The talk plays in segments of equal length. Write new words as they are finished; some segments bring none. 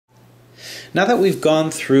Now that we've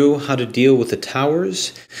gone through how to deal with the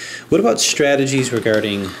towers, what about strategies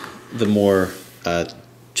regarding the more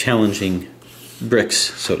challenging bricks,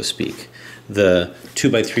 so to speak? The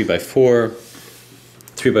 2x3x4,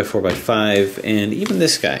 3x4x5, and even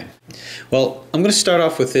this guy. Well, I'm going to start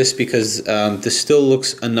off with this because this still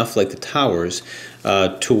looks enough like the towers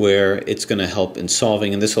to where it's going to help in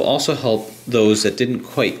solving, and this will also help those that didn't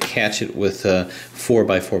quite catch it with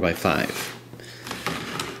 4x4x5.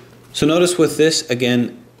 So notice with this,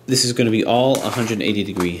 again, this is going to be all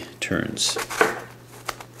 180-degree turns.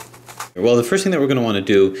 Well, the first thing that we're going to want to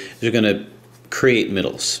do is we're going to create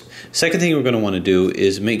middles. Second thing we're going to want to do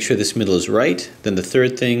is make sure this middle is right. Then the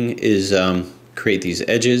third thing is create these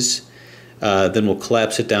edges. Then we'll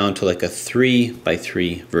collapse it down to like a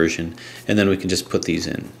 3x3 version, and then we can just put these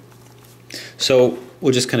in. So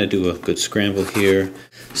we'll just kind of do a good scramble here.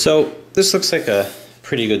 So this looks like a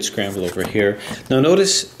pretty good scramble over here. Now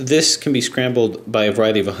notice this can be scrambled by a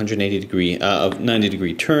variety of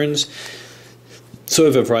 90-degree turns. So we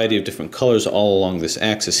have a variety of different colors all along this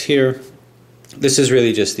axis here. This is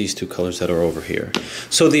really just these two colors that are over here.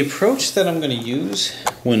 So the approach that I'm going to use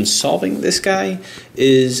when solving this guy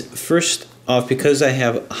is, first off, because I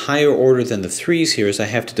have a higher order than the threes here, is I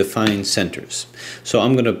have to define centers. So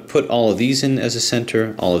I'm going to put all of these in as a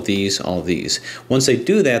center, all of these, all of these. Once I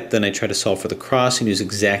do that, then I try to solve for the cross and use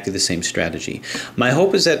exactly the same strategy. My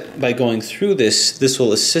hope is that by going through this, this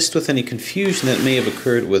will assist with any confusion that may have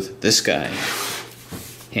occurred with this guy.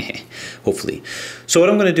 Hopefully. So what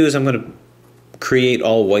I'm going to do is I'm going to create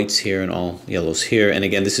all whites here and all yellows here, and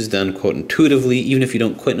again, this is done quote intuitively. Even if you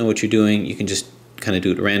don't quite know what you're doing, you can just kind of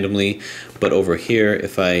do it randomly. But over here,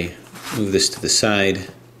 if I move this to the side,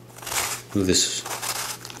 move this,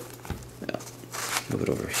 move it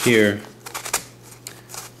over here,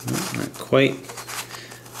 no, not quite,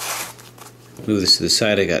 move this to the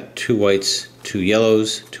side, I got two whites, two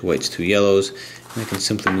yellows, two whites, two yellows, and I can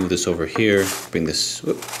simply move this over here, bring this,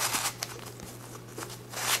 whoop,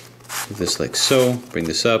 this like so, bring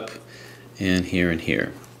this up, and here and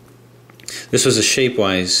here. This was a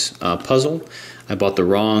shape-wise puzzle. I bought the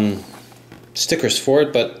wrong stickers for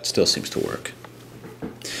it, but it still seems to work.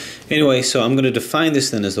 Anyway, so I'm going to define this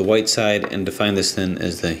then as the white side and define this then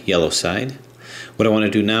as the yellow side. What I want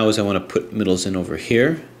to do now is I want to put middles in over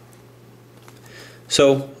here.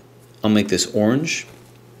 So I'll make this orange.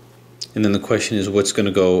 And then the question is, what's going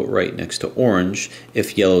to go right next to orange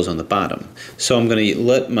if yellow's on the bottom? So I'm going to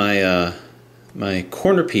let my my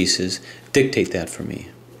corner pieces dictate that for me.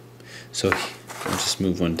 So I'll just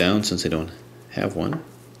move one down since I don't have one.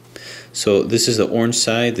 So this is the orange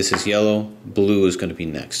side, this is yellow, blue is going to be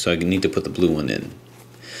next. So I need to put the blue one in.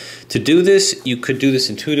 To do this, you could do this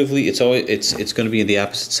intuitively. It's going to be the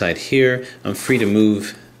opposite side here. I'm free to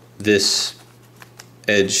move this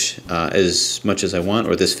edge as much as I want,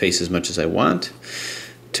 or this face as much as I want.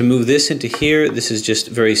 To move this into here, this is just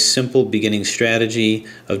very simple beginning strategy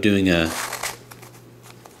of doing a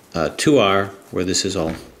 2R, where this is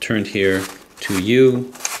all turned here,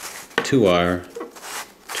 2U, 2R,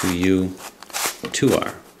 2U,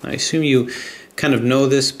 2R. I assume you kind of know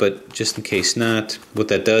this, but just in case not, what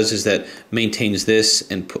that does is that maintains this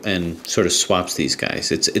and sort of swaps these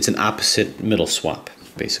guys. It's an opposite middle swap,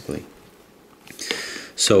 basically.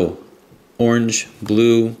 So orange,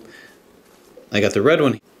 blue, I got the red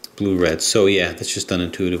one, blue, red. So yeah, that's just done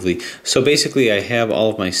intuitively. So basically I have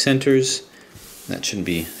all of my centers. That shouldn't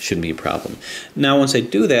be a problem. Now once I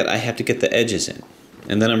do that, I have to get the edges in.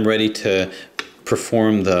 And then I'm ready to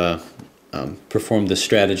perform the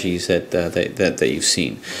strategies that you've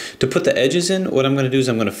seen. To put the edges in, what I'm going to do is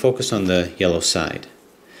I'm going to focus on the yellow side.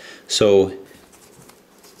 So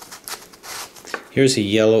here's a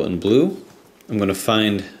yellow and blue. I'm going to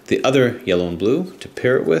find the other yellow and blue to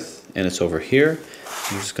pair it with, and it's over here.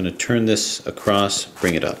 I'm just going to turn this across,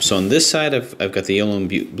 bring it up. So on this side, I've got the yellow and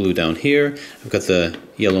blue down here. I've got the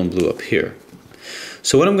yellow and blue up here.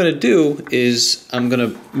 So what I'm going to do is I'm going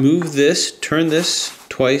to move this, turn this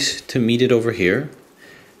twice to meet it over here,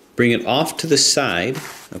 bring it off to the side,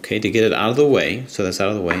 okay, to get it out of the way. So that's out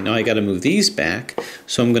of the way. Now I got to move these back.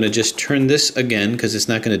 So I'm going to just turn this again because it's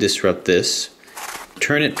not going to disrupt this.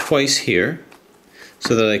 Turn it twice here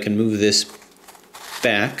so that I can move this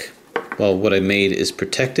back while what I made is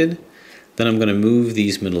protected. Then I'm going to move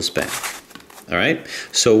these middles back. All right.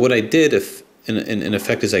 So what I did, in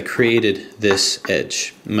effect, is I created this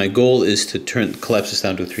edge. My goal is to collapse this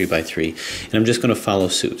down to a 3x3, and I'm just going to follow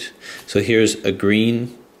suit. So here's a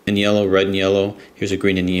green and yellow, red and yellow. Here's a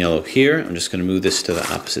green and yellow here. I'm just going to move this to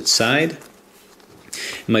the opposite side.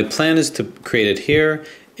 And my plan is to create it here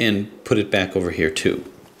and put it back over here too.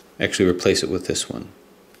 Actually replace it with this one.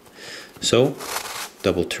 So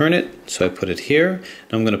double turn it, so I put it here,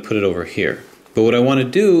 and I'm going to put it over here. But what I want to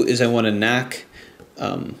do is I want to knock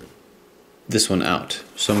this one out.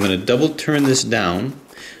 So I'm going to double turn this down.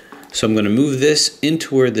 So I'm going to move this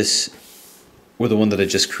into where the one that I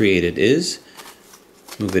just created is.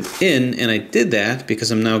 Move it in, and I did that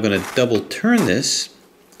because I'm now going to double turn this,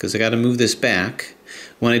 because I got to move this back.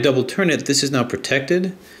 When I double turn it, this is now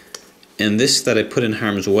protected, and this that I put in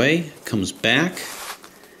harm's way comes back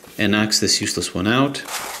and knocks this useless one out,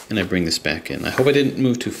 and I bring this back in. I hope I didn't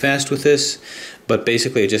move too fast with this, but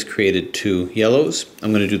basically I just created two yellows.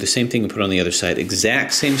 I'm going to do the same thing and put it on the other side.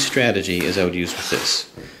 Exact same strategy as I would use with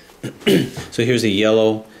this. So here's the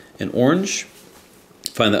yellow and orange.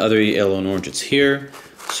 Find the other yellow and orange, it's here.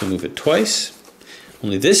 So move it twice.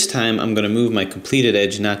 Only this time I'm going to move my completed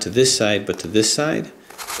edge not to this side but to this side.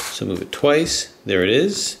 So move it twice. There it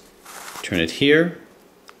is. Turn it here.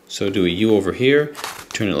 So do a U over here.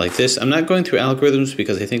 Turn it like this. I'm not going through algorithms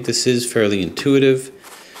because I think this is fairly intuitive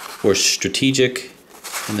or strategic.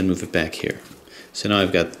 And then move it back here. So now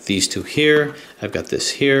I've got these two here. I've got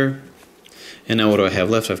this here. And now what do I have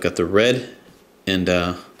left? I've got the red and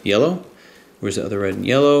yellow. Where's the other red and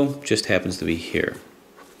yellow? Just happens to be here.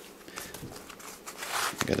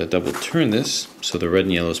 I got to double turn this so the red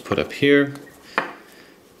and yellow is put up here.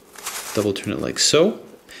 Double turn it like so.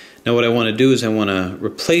 Now what I want to do is I want to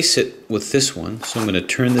replace it with this one. So I'm going to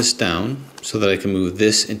turn this down so that I can move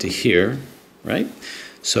this into here, right?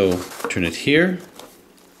 So turn it here.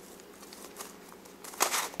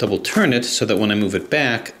 Double turn it so that when I move it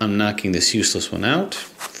back, I'm knocking this useless one out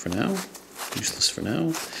for now. Useless for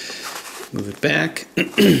now. Move it back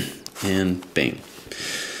and bang.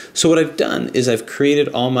 So what I've done is I've created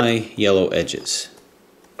all my yellow edges,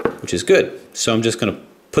 which is good. So I'm just going to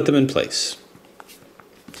put them in place.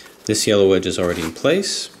 This yellow edge is already in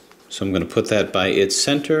place, so I'm going to put that by its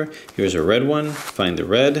center. Here's a red one, find the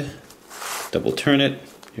red, double turn it.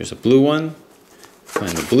 Here's a blue one,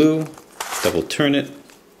 find the blue, double turn it.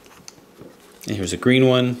 And here's a green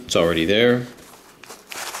one, it's already there.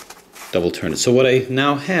 Double turn it. So what I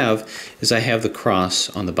now have is I have the cross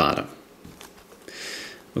on the bottom.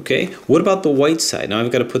 Okay, what about the white side? Now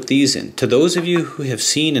I've got to put these in. To those of you who have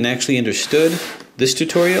seen and actually understood this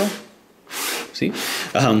tutorial, see,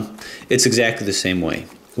 it's exactly the same way.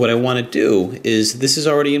 What I want to do is, this is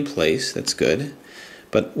already in place, that's good,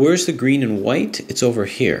 but where's the green and white? It's over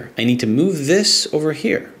here. I need to move this over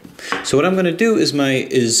here. So what I'm going to do is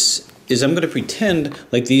I'm going to pretend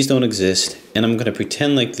like these don't exist, and I'm going to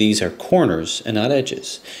pretend like these are corners and not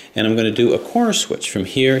edges. And I'm going to do a corner switch from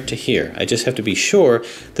here to here. I just have to be sure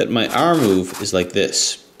that my R move is like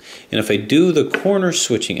this. And if I do the corner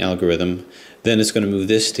switching algorithm, then it's going to move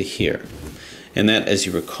this to here. And that, as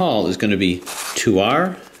you recall, is going to be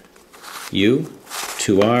 2R, U,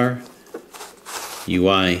 2R,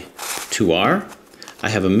 UI, 2R. I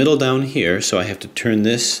have a middle down here, so I have to turn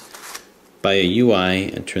this by a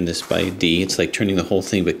UI and turn this by a D. It's like turning the whole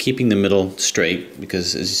thing, but keeping the middle straight,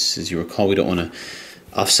 because as you recall, we don't want to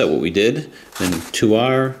offset what we did. Then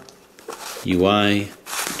 2R, UI,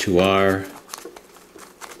 2R,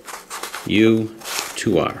 U,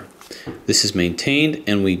 2R. This is maintained,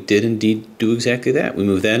 and we did indeed do exactly that. We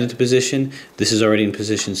move that into position. This is already in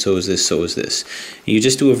position, so is this, so is this. And you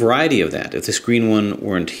just do a variety of that. If this green one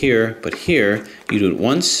weren't here, but here, you do it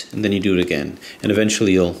once, and then you do it again. And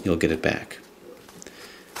eventually you'll get it back.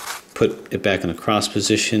 Put it back in a cross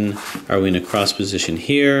position. Are we in a cross position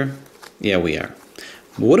here? Yeah, we are.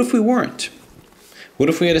 But what if we weren't? What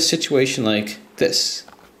if we had a situation like this?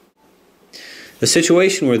 A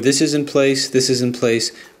situation where this is in place,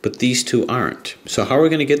 but these two aren't. So how are we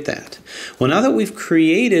going to get that? Well, now that we've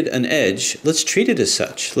created an edge, let's treat it as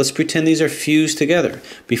such. Let's pretend these are fused together.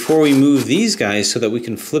 Before we move these guys so that we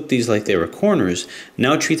can flip these like they were corners,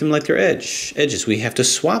 now treat them like they're edges. We have to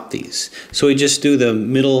swap these. So we just do the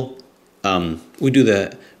middle,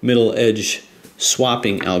 middle edge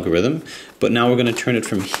swapping algorithm, but now we're going to turn it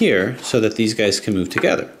from here so that these guys can move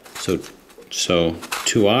together. So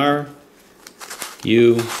 2R,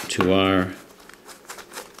 U, 2R,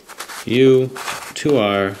 U,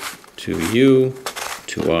 2R, 2U,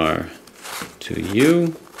 2R,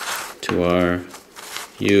 2U, 2R,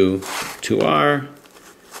 U, 2R,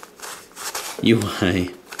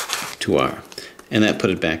 UI, 2R. And that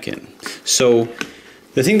put it back in. So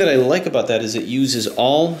the thing that I like about that is it uses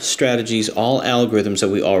all strategies, all algorithms that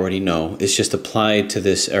we already know. It's just applied to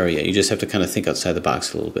this area. You just have to kind of think outside the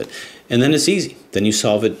box a little bit. And then it's easy. Then you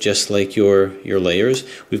solve it just like your layers.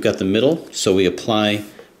 We've got the middle, so we apply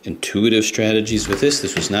intuitive strategies with this.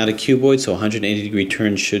 This was not a cuboid, so 180-degree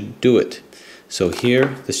turn should do it. So here,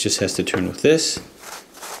 this just has to turn with this.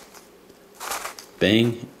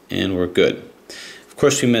 Bang, and we're good. Of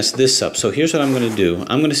course, we messed this up. So here's what I'm going to do.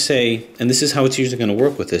 I'm going to say, and this is how it's usually going to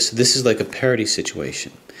work with this. This is like a parity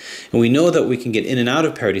situation. And we know that we can get in and out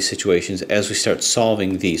of parity situations as we start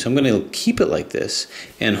solving these. So I'm going to keep it like this,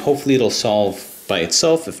 and hopefully it'll solve by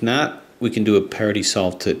itself. If not, we can do a parity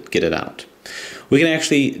solve to get it out. We can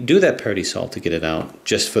actually do that parity solve to get it out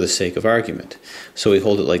just for the sake of argument. So we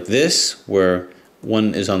hold it like this, where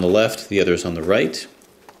one is on the left, the other is on the right.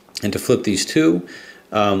 And to flip these two,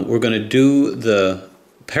 we're going to do the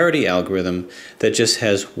parity algorithm that just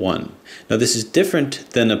has 1. Now this is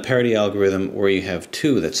different than a parity algorithm where you have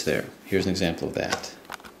 2 that's there. Here's an example of that.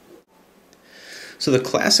 So the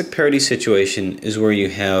classic parity situation is where you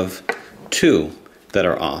have 2 that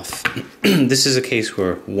are off. This is a case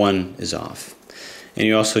where 1 is off. And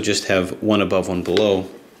you also just have 1 above, 1 below.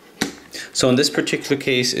 So in this particular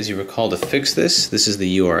case, as you recall, to fix this, this is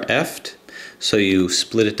the URF. So you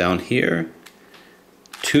split it down here.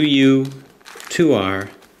 2U, 2R,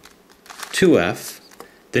 2F.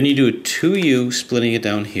 Then you do a 2U splitting it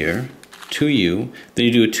down here. 2U. Then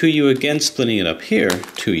you do a 2U again splitting it up here.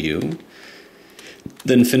 2U.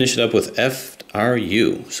 Then finish it up with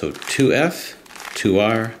FRU. So 2F,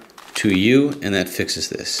 2R, 2U, and that fixes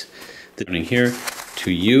this. Then here,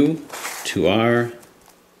 2U, 2R,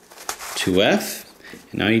 2F.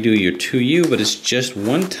 And now you do your 2U, but it's just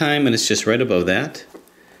one time and it's just right above that.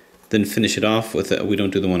 Then finish it off with, we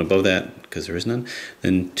don't do the one above that because there is none.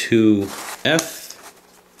 Then 2F,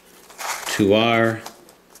 2R,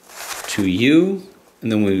 2U.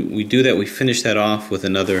 And then we do that, we finish that off with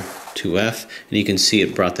another 2F, and you can see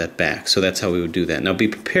it brought that back. So that's how we would do that. Now be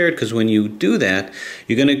prepared, because when you do that,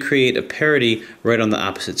 you're going to create a parity right on the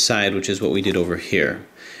opposite side, which is what we did over here.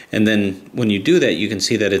 And then when you do that, you can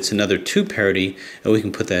see that it's another 2 parity, and we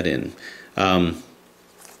can put that in.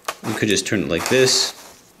 We could just turn it like this,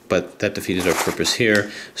 but that defeated our purpose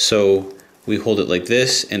here. So we hold it like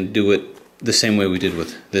this and do it the same way we did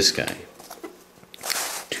with this guy.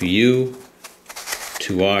 2U,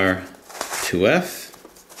 2R, 2F.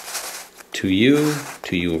 2U,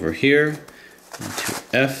 2U over here, and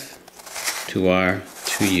 2F, 2R,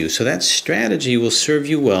 2U. So that strategy will serve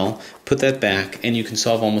you well. Put that back, and you can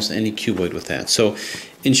solve almost any cuboid with that. So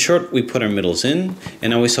in short, we put our middles in, and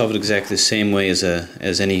now we solve it exactly the same way as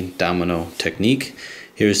any domino technique.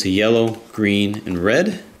 Here's the yellow, green, and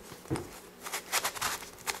red,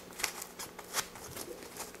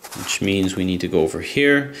 which means we need to go over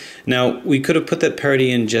here. Now, we could have put that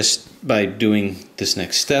parity in just by doing this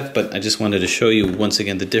next step, but I just wanted to show you once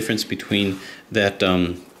again the difference between that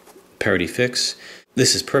parity fix.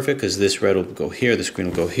 This is perfect because this red will go here, this green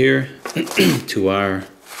will go here. 2R,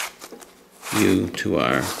 U,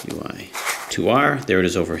 2R, UI. 2R, there it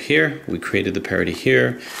is over here. We created the parity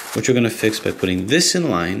here, which we're going to fix by putting this in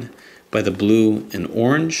line by the blue and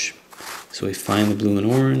orange. So we find the blue and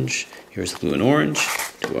orange. Here's the blue and orange.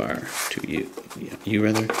 2R, 2U, U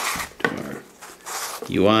rather, 2R,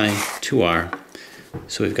 UI, 2R.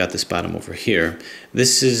 So we've got this bottom over here.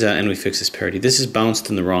 This is, and we fix this parity. This is bounced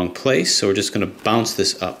in the wrong place, so we're just going to bounce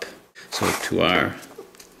this up. So 2R,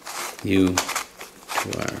 U,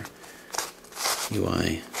 2R,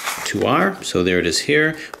 UI, 2R. So there it is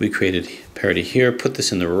here. We created parity here. Put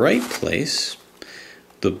this in the right place.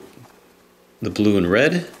 The blue and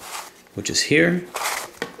red, which is here.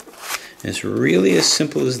 And it's really as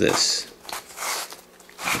simple as this.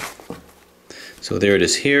 So there it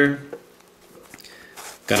is here.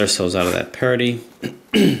 Got ourselves out of that parity.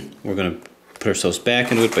 We're going to put ourselves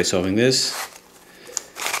back into it by solving this.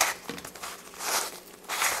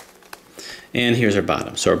 And here's our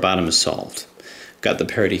bottom. So our bottom is solved. Got the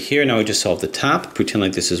parity here. Now we just solve the top. Pretend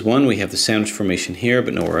like this is 1. We have the sandwich formation here,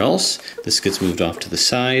 but nowhere else. This gets moved off to the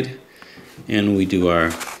side. And we do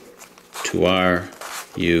our 2R,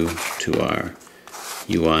 U, 2R,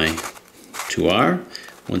 UI, 2R.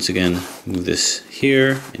 Once again, move this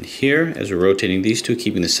here and here as we're rotating these two,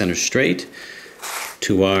 keeping the center straight.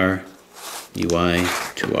 2R, UI,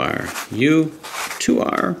 2R, U,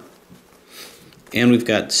 2R. And we've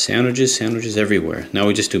got sandwiches everywhere. Now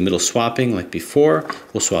we just do middle swapping like before.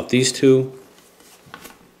 We'll swap these two.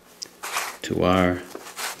 2R,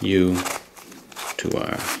 U,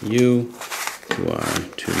 2R, U, 2R,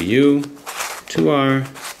 2U, 2R,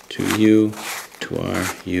 2U,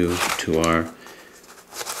 2R, U, 2R,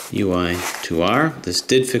 UI, 2R. This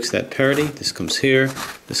did fix that parity. This comes here,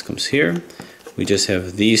 this comes here. We just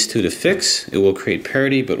have these two to fix. It will create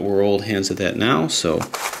parity, but we're old hands at that now. So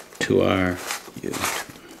 2R, U,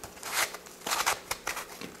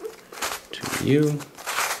 2U,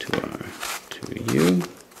 2R, 2U,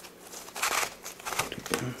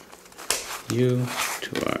 2R, U,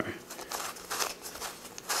 2R,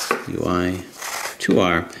 ui,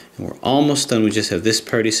 2r, and we're almost done. We just have this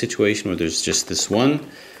parity situation where there's just this one.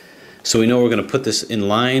 So we know we're going to put this in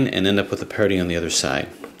line and end up with a parity on the other side.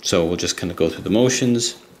 So we'll just kind of go through the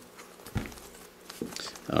motions.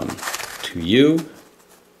 2u,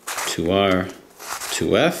 2r,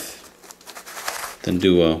 2f, then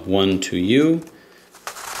do a 1, 2u,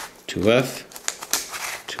 2f,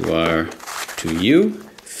 2r, 2u,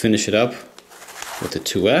 finish it up with the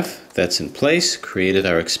 2f, that's in place, created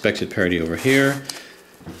our expected parity over here,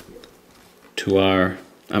 2r,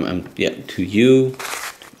 2u,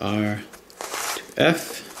 2r,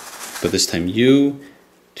 2f, but this time u,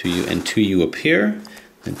 2u, and 2u up here,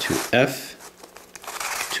 then 2f,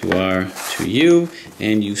 2r, 2u,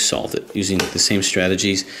 and you solved it using the same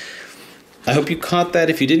strategies. I hope you caught that.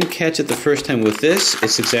 If you didn't catch it the first time with this,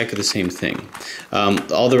 it's exactly the same thing.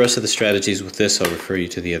 All the rest of the strategies with this, I'll refer you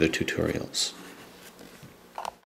to the other tutorials.